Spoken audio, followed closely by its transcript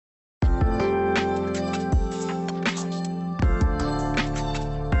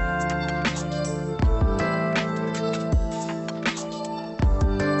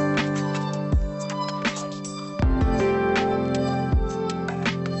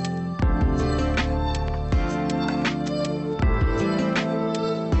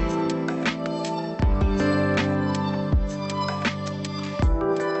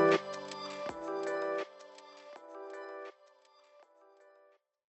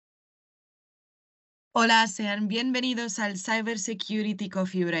Hola, sean bienvenidos al Cybersecurity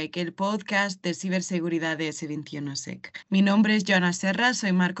Coffee Break, el podcast de ciberseguridad de S21sec. Mi nombre es Joana Serra,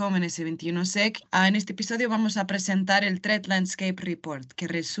 soy Marcom en S21sec. En este episodio vamos a presentar el Threat Landscape Report, que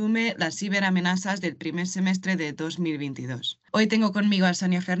resume las ciberamenazas del primer semestre de 2022. Hoy tengo conmigo a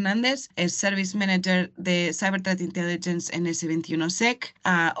Sonia Fernández, es Service Manager de Cyber Threat Intelligence en S21sec.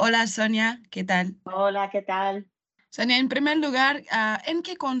 Hola Sonia, ¿qué tal? Hola, ¿qué tal? Sonia, en primer lugar, ¿en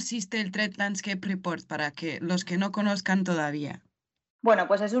qué consiste el Threat Landscape Report para que los que no conozcan todavía? Bueno,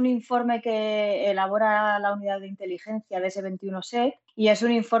 pues es un informe que elabora la unidad de inteligencia de S21SEC y es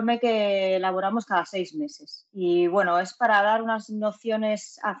un informe que elaboramos cada 6 meses. Y bueno, es para dar unas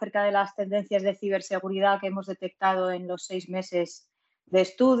nociones acerca de las tendencias de ciberseguridad que hemos detectado en los 6 meses de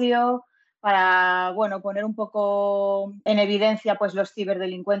estudio, para bueno, poner un poco en evidencia pues, los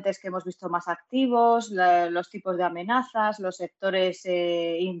ciberdelincuentes que hemos visto más activos, los tipos de amenazas, los sectores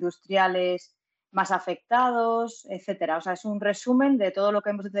industriales más afectados, etcétera. O sea, es un resumen de todo lo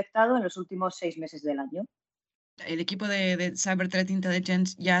que hemos detectado en los últimos 6 meses del año. El equipo de Cyber Threat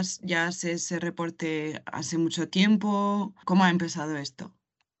Intelligence ya hace ese reporte hace mucho tiempo. ¿Cómo ha empezado esto?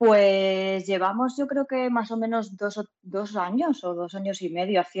 Pues llevamos, yo creo que más o menos 2 años o 2 años y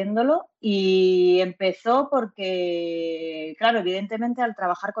medio haciéndolo y empezó porque, claro, evidentemente al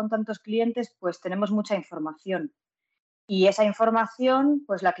trabajar con tantos clientes, pues tenemos mucha información. Y esa información,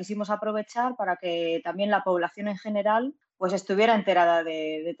 pues la quisimos aprovechar para que también la población en general, pues estuviera enterada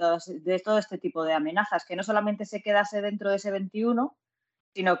de todo este tipo de amenazas, que no solamente se quedase dentro de ese 21,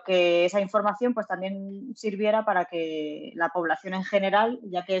 sino que esa información pues también sirviera para que la población en general,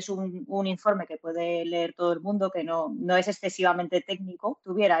 ya que es un informe que puede leer todo el mundo, que no es excesivamente técnico,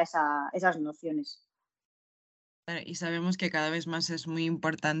 tuviera esas nociones. Y sabemos que cada vez más es muy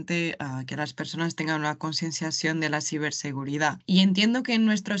importante que las personas tengan una concienciación de la ciberseguridad. Y entiendo que en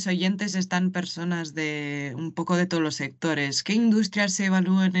nuestros oyentes están personas de un poco de todos los sectores. ¿Qué industrias se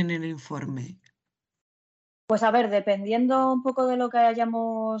evalúan en el informe? Pues a ver, dependiendo un poco de lo que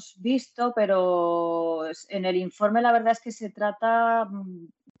hayamos visto, pero en el informe la verdad es que se trata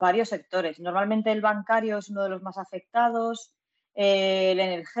varios sectores. Normalmente el bancario es uno de los más afectados, el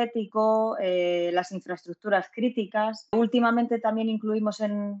energético, las infraestructuras críticas. Últimamente también incluimos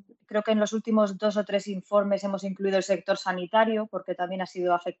creo que en los últimos 2 o 3 informes hemos incluido el sector sanitario, porque también ha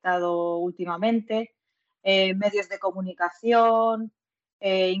sido afectado últimamente, medios de comunicación,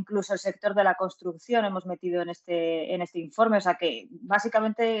 incluso el sector de la construcción hemos metido en este informe, o sea que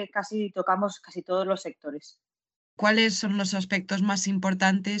básicamente casi tocamos casi todos los sectores. ¿Cuáles son los aspectos más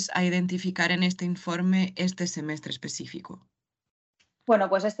importantes a identificar en este informe este semestre específico? Bueno,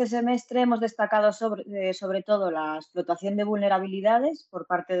 pues este semestre hemos destacado sobre todo la explotación de vulnerabilidades por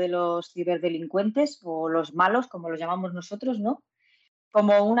parte de los ciberdelincuentes o los malos, como los llamamos nosotros, ¿no?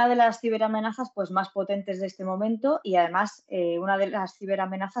 Como una de las ciberamenazas pues, más potentes de este momento y además una de las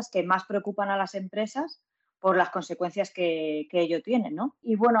ciberamenazas que más preocupan a las empresas por las consecuencias que ello tiene, ¿no?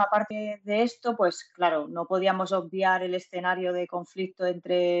 Y bueno, aparte de esto, pues claro, no podíamos obviar el escenario de conflicto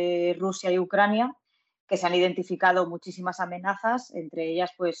entre Rusia y Ucrania, que se han identificado muchísimas amenazas, entre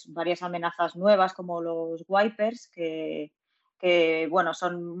ellas pues varias amenazas nuevas como los wipers, que bueno,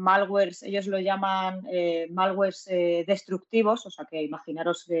 son malwares, ellos lo llaman malwares destructivos, o sea que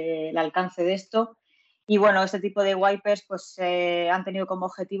imaginaros el alcance de esto. Y bueno, este tipo de wipers pues han tenido como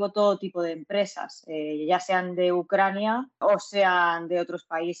objetivo todo tipo de empresas, ya sean de Ucrania o sean de otros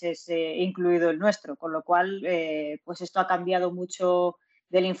países, incluido el nuestro, con lo cual pues esto ha cambiado mucho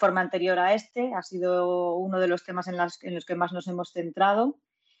del informe anterior a este, ha sido uno de los temas en los que más nos hemos centrado.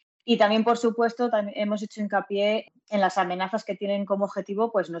 Y también, por supuesto, también hemos hecho hincapié en las amenazas que tienen como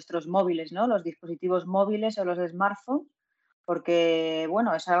objetivo pues, nuestros móviles, ¿no? Los dispositivos móviles o los smartphones, porque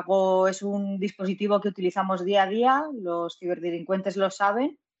bueno, es un dispositivo que utilizamos día a día, los ciberdelincuentes lo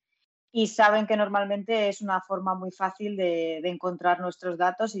saben y saben que normalmente es una forma muy fácil de encontrar nuestros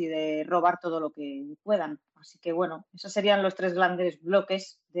datos y de robar todo lo que puedan. Así que bueno, esos serían los tres grandes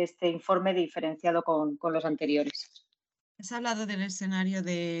bloques de este informe diferenciado con los anteriores. Has hablado del escenario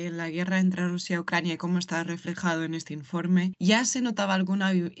de la guerra entre Rusia y Ucrania y cómo está reflejado en este informe. ¿Ya se notaba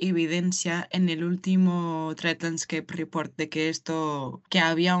alguna evidencia en el último Threat Landscape Report de que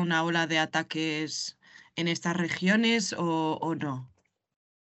había una ola de ataques en estas regiones o no?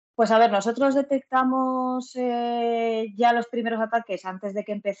 Pues a ver, nosotros detectamos ya los primeros ataques antes de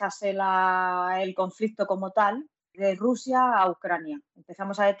que empezase el conflicto como tal, de Rusia a Ucrania.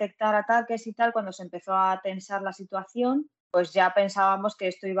 Empezamos a detectar ataques y tal cuando se empezó a tensar la situación, pues ya pensábamos que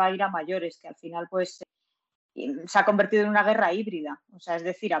esto iba a ir a mayores, que al final pues se ha convertido en una guerra híbrida. O sea, es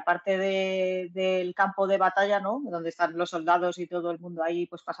decir, aparte del campo de batalla, ¿no? Donde están los soldados y todo el mundo ahí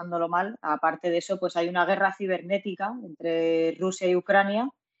pues pasándolo mal, aparte de eso, pues hay una guerra cibernética entre Rusia y Ucrania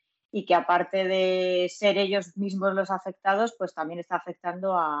y que aparte de ser ellos mismos los afectados, pues también está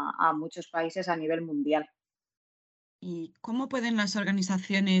afectando a muchos países a nivel mundial. ¿Y cómo pueden las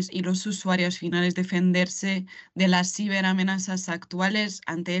organizaciones y los usuarios finales defenderse de las ciberamenazas actuales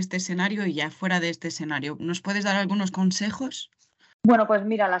ante este escenario y ya fuera de este escenario? ¿Nos puedes dar algunos consejos? Bueno, pues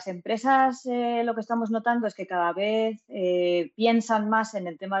mira, las empresas lo que estamos notando es que cada vez piensan más en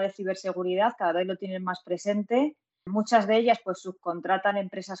el tema de ciberseguridad, cada vez lo tienen más presente. Muchas de ellas pues subcontratan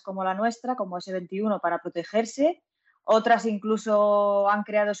empresas como la nuestra, como S21, para protegerse. Otras incluso han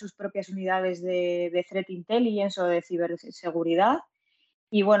creado sus propias unidades de threat intelligence o de ciberseguridad.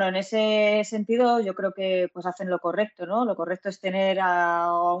 Y bueno, en ese sentido yo creo que pues hacen lo correcto, ¿no? Lo correcto es tener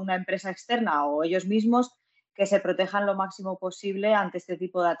a una empresa externa o ellos mismos que se protejan lo máximo posible ante este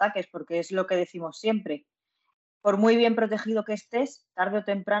tipo de ataques, porque es lo que decimos siempre. Por muy bien protegido que estés, tarde o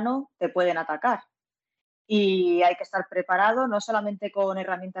temprano te pueden atacar. Y hay que estar preparado, no solamente con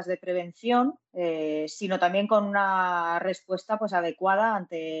herramientas de prevención, sino también con una respuesta pues, adecuada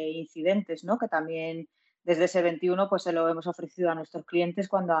ante incidentes, ¿no? Que también desde ese 21 pues, se lo hemos ofrecido a nuestros clientes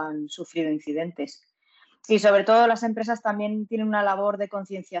cuando han sufrido incidentes. Y sobre todo las empresas también tienen una labor de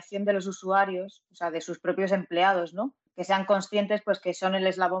concienciación de los usuarios, o sea, de sus propios empleados, ¿no? Que sean conscientes pues, que son el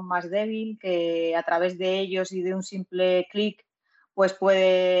eslabón más débil, que a través de ellos y de un simple clic pues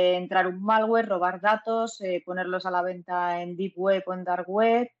puede entrar un malware, robar datos, ponerlos a la venta en deep web o en dark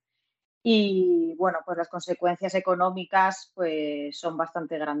web y bueno, pues las consecuencias económicas pues son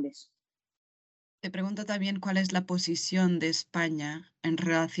bastante grandes. Te pregunto también cuál es la posición de España en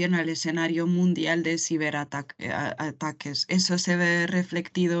relación al escenario mundial de ciberataques. ¿Eso se ve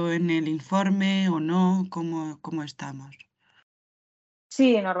reflectido en el informe o no? ¿Cómo estamos?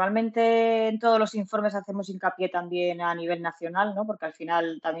 Sí, normalmente en todos los informes hacemos hincapié también a nivel nacional, ¿no? Porque al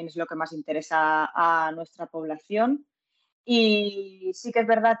final también es lo que más interesa a nuestra población. Y sí que es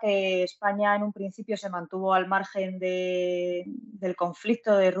verdad que España en un principio se mantuvo al margen del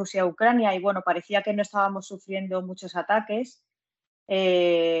conflicto de Rusia-Ucrania y bueno, parecía que no estábamos sufriendo muchos ataques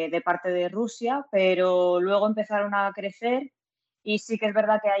de parte de Rusia, pero luego empezaron a crecer y sí que es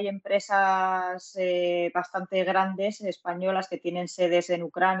verdad que hay empresas bastante grandes españolas que tienen sedes en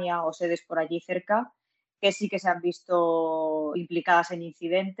Ucrania o sedes por allí cerca, que sí que se han visto implicadas en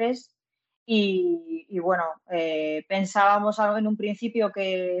incidentes. Y bueno, pensábamos en un principio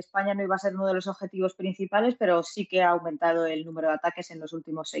que España no iba a ser uno de los objetivos principales, pero sí que ha aumentado el número de ataques en los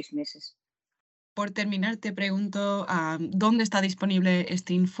últimos 6 meses. Por terminar, te pregunto, ¿dónde está disponible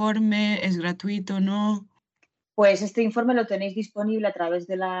este informe? ¿Es gratuito o no? Pues este informe lo tenéis disponible a través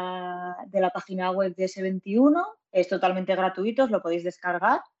de la página web de S21, es totalmente gratuito, os lo podéis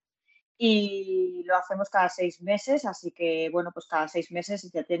descargar y lo hacemos cada 6 meses, así que bueno, pues cada 6 meses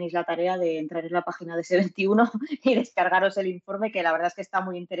ya tenéis la tarea de entrar en la página de S21 y descargaros el informe, que la verdad es que está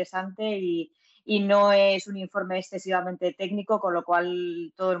muy interesante y no es un informe excesivamente técnico, con lo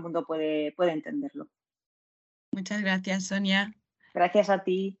cual todo el mundo puede entenderlo. Muchas gracias, Sonia. Gracias a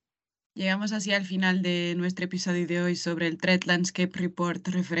ti. Llegamos así al final de nuestro episodio de hoy sobre el Threat Landscape Report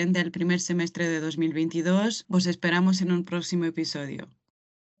referente al primer semestre de 2022. Os esperamos en un próximo episodio.